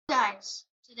guys,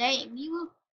 today we will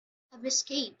have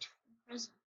escaped from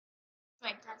prison.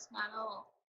 Right, that's not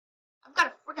all. I've got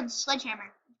a freaking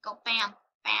sledgehammer. Go bam,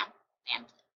 bam, bam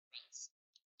to the face.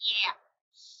 Yeah.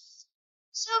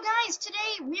 So guys,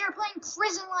 today we are playing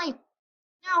Prison Life.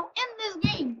 Now, in this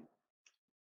game,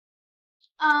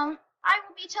 I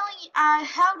will be telling you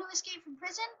how to escape from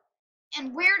prison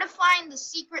and where to find the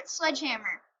secret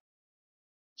sledgehammer.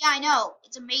 Yeah, I know,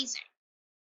 it's amazing.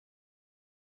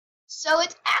 So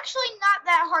it's actually not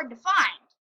that hard to find.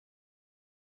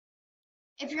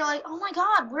 If you're like, oh my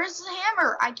god, where's the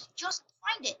hammer? I can just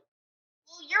find it.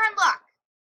 Well, you're in luck.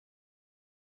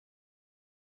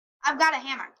 I've got a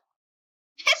hammer.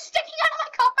 It's sticking out of my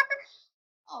car.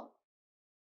 Oh.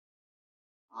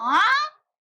 Huh?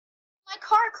 My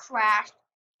car crashed.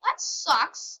 That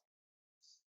sucks.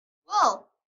 Whoa.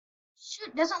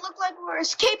 Shoot, doesn't look like we're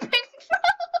escaping.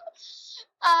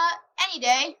 Any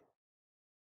day.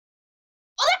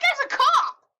 Oh, that guy's a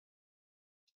cop.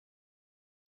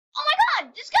 Oh my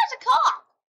god, this guy's a cop.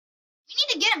 We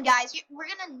need to get him, guys. We're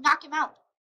gonna knock him out.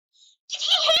 Did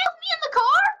he have me in the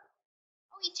car?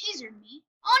 Oh, he tasered me.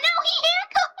 Oh no, he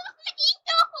handcuffed me.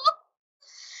 No.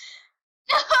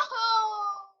 No.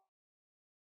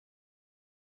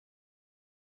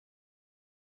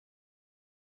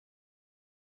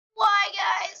 Why,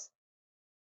 guys?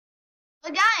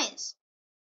 But guys,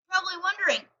 probably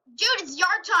wondering, dude, it's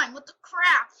yard time. What the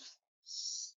crap?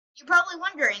 You're probably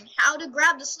wondering how to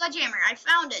grab the sledgehammer. I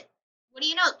found it. What do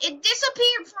you know? It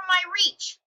disappeared from my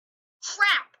reach.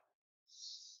 Crap.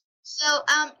 So,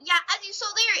 yeah, as you saw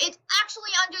there, it's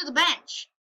actually under the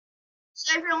bench.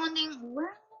 So if you're wondering, where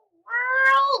in the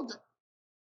world?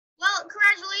 Well,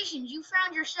 congratulations, you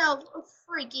found yourself a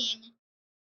freaking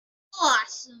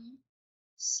awesome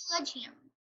sledgehammer.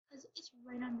 Because it's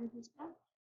right under this bench.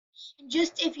 And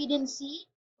just if you didn't see,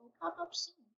 it'll pop up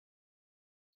soon.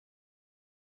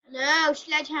 Hello,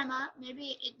 sledgehammer.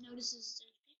 Maybe it notices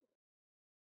there's people.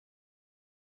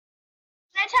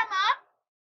 Sledgehammer?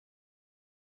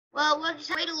 Well, we'll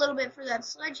just wait a little bit for that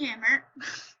sledgehammer.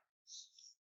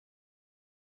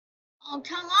 Oh,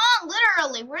 come on,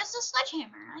 literally. Where's the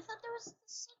sledgehammer? I thought there was the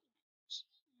sledgehammer.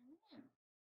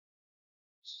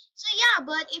 So yeah,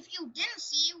 but if you didn't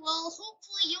see, well,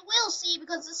 hopefully you will see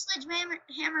because the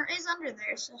sledgehammer is under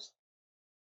there. So, oh,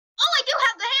 I do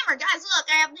have the hammer, guys. Look,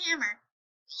 I have the hammer.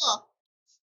 Cool.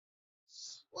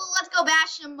 Well, let's go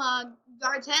bash some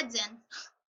guards' heads in.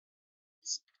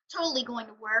 It's totally going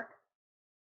to work.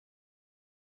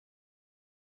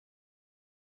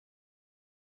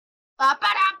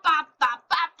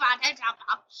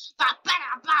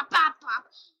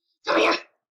 Come here.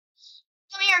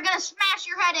 Come here, gonna smash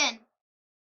your head in.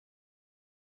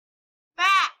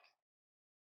 Back.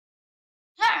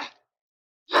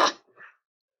 Yes,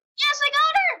 I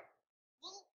got her.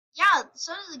 Well, yeah,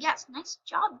 so does the guest. Nice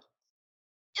job.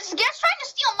 Is the guest trying to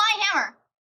steal my hammer?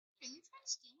 Are you trying to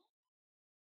steal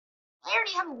it? I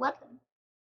already have a weapon.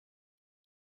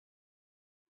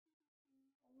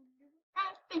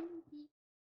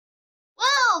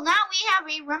 Well, now we have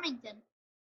a Remington.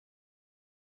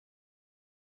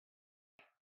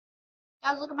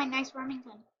 Guys, look at my nice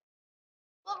Remington.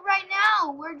 But right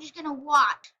now, we're just gonna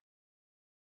watch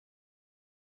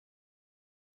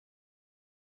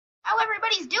how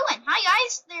everybody's doing. Hi,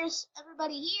 guys. There's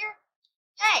everybody here.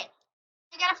 Hey,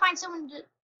 I gotta find someone to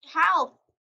help.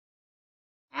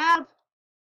 Help.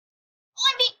 Oh,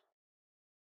 I'm being...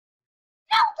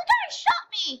 No, the guy shot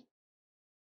me.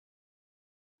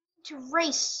 To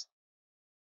race.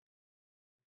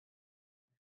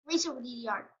 Race over the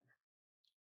yard.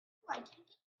 Oh, I can't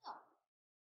get up.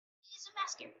 He's a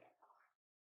masquerade.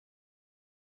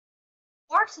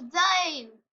 Mark's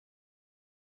dive.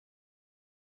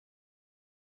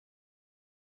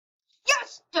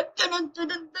 Yes!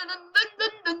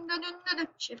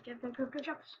 Shift,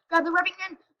 grab the rubbing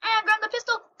gun, and grab the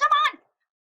pistol. Come on!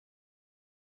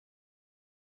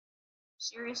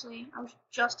 Seriously, I was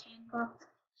just handcuffed.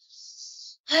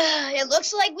 It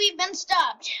looks like we've been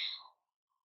stopped.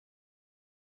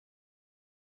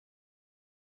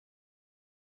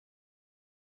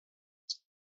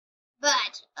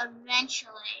 But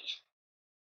eventually,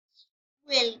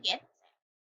 we'll get there.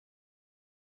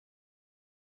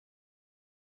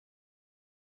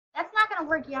 That's not gonna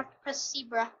work. You have to press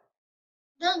zebra.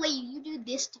 The way you do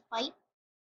this to fight.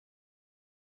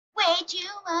 Way too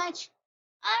much.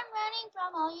 I'm running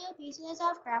from all you pieces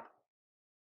of crap.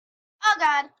 Oh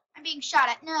god, I'm being shot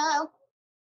at. No.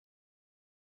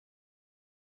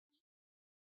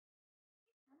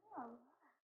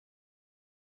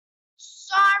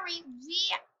 Sorry, we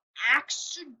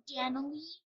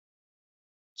accidentally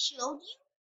killed you?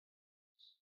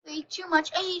 Way too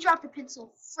much. Oh, he dropped a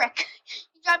pencil. Frick.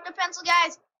 He dropped a pencil,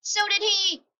 guys. So did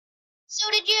he. So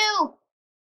did you.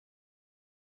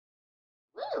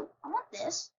 Woo, I want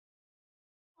this.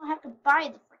 I'll have to buy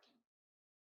the frickin'.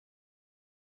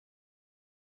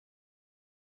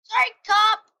 Sorry,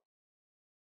 cop.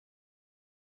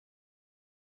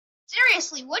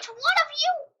 Seriously, which one of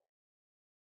you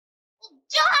will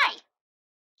die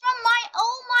from my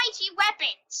almighty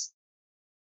weapons?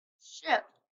 Shit.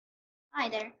 Hi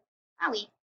there. Howie.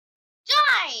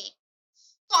 Die!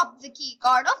 Stop the key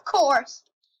card, of course.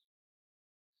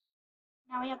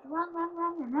 Now we have to run, run.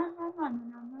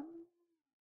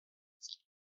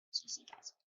 See,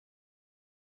 guys.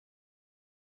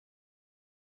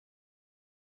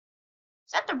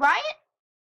 Is that the riot?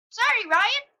 Sorry,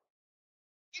 riot.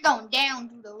 You're going down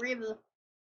to the river.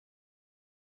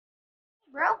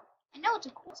 Hey, bro, I know it's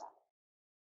a cool song.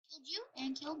 Killed you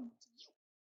and killed you.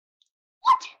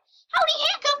 What? How'd he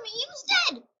handcuff me? He was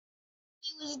dead.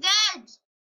 He was dead.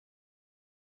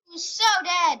 He was so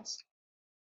dead.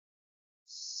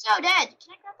 So dead.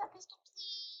 Can I grab that pistol,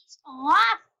 please?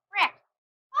 Aw, frick.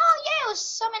 Oh, yeah, it was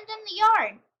summoned in the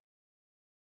yard.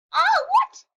 Oh,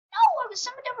 what? No, I was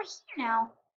summoned over here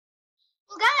now.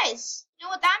 Well, guys, you know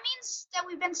what that means? That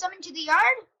we've been summoned to the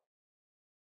yard?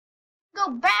 Go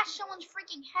bash someone's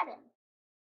freaking head in.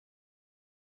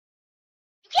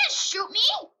 You can't shoot me!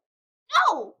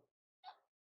 No!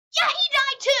 Yeah, he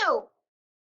died too!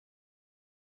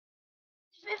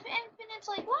 If Infinite's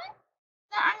like, what?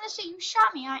 Then I'm gonna say you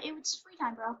shot me. It was free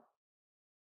time, bro.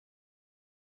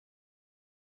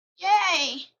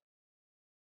 Yay!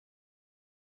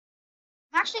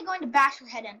 I'm actually going to bash her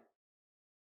head in.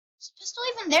 Is the pistol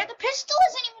even there? The pistol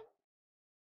isn't even...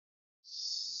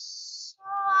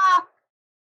 Suck.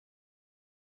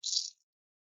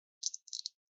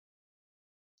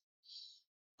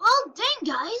 Well, dang,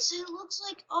 guys. It looks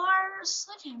like our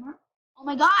sledgehammer. Oh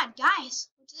my god, guys.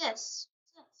 What's this?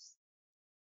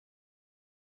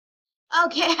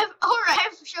 Okay,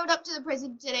 I've showed up to the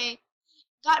prison today.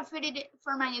 Got fitted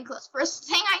for my new clothes. First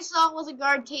thing I saw was a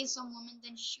guard tase some woman,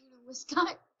 then shoot her with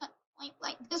gun point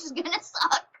blank. This is gonna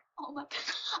suck. Oh my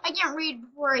god. I can't read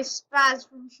before I spaz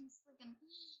from freaking.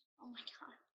 Oh my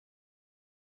god.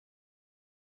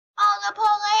 All the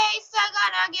police are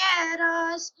gonna get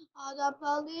us. All the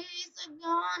police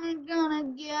are gonna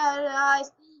get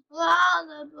us. All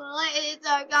the police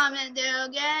are coming to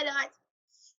get us.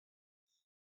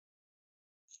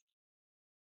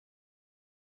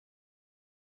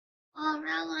 I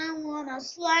really want a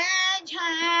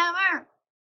sledgehammer.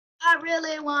 I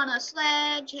really want a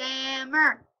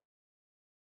sledgehammer.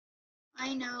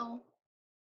 I know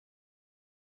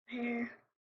where.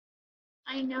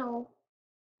 I know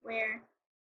where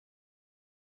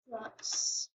the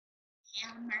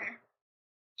hammer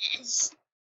is.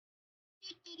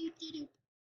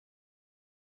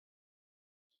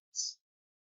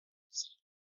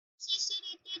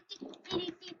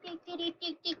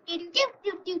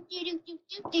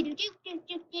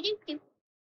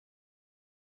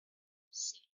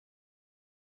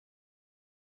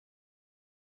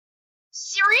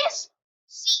 Serious?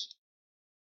 C.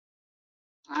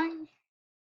 On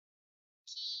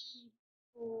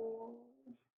keyboard.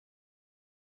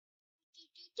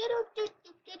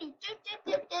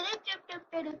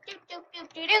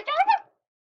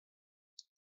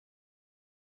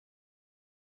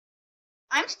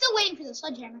 I'm still waiting for the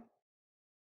sledgehammer.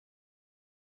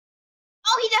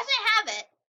 Oh, he doesn't have it.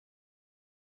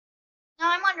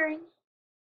 Now I'm wondering.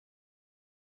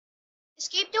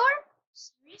 Escape door?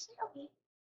 Seriously? Okay.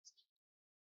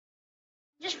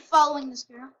 I'm just following this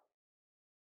girl.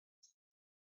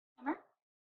 Hammer?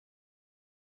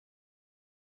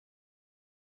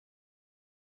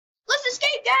 Let's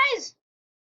escape, guys!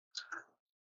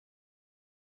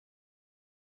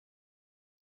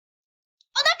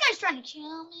 Oh, that guy's trying to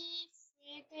kill me.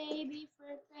 Frick, baby,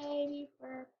 frick, baby,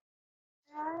 frick.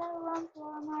 I run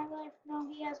for my life. No,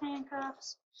 he has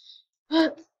handcuffs.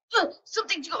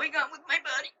 Something's going on with my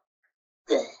body.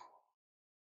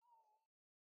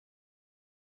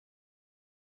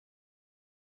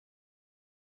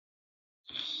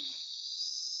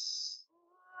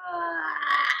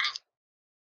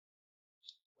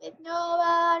 With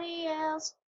nobody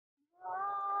else.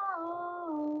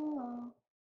 Oh.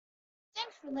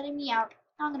 Thanks for letting me out.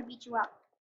 Now I'm gonna beat you up.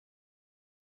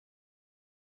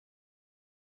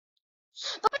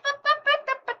 Oh no!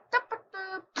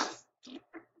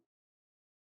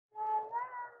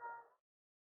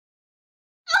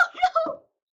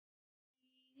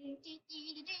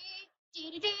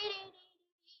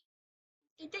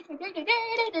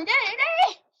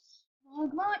 Oh,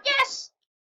 come on, yes!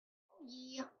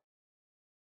 Yeah.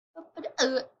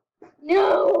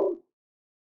 No.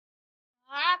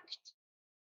 Act.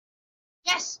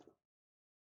 Yes.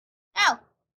 No.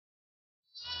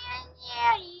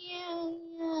 Yeah.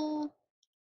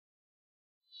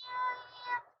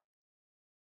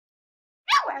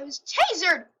 No, I was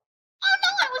tasered. Oh no,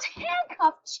 I was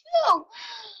handcuffed too.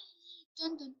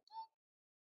 Dun, dun, dun.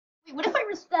 Wait, what if I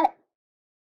reset?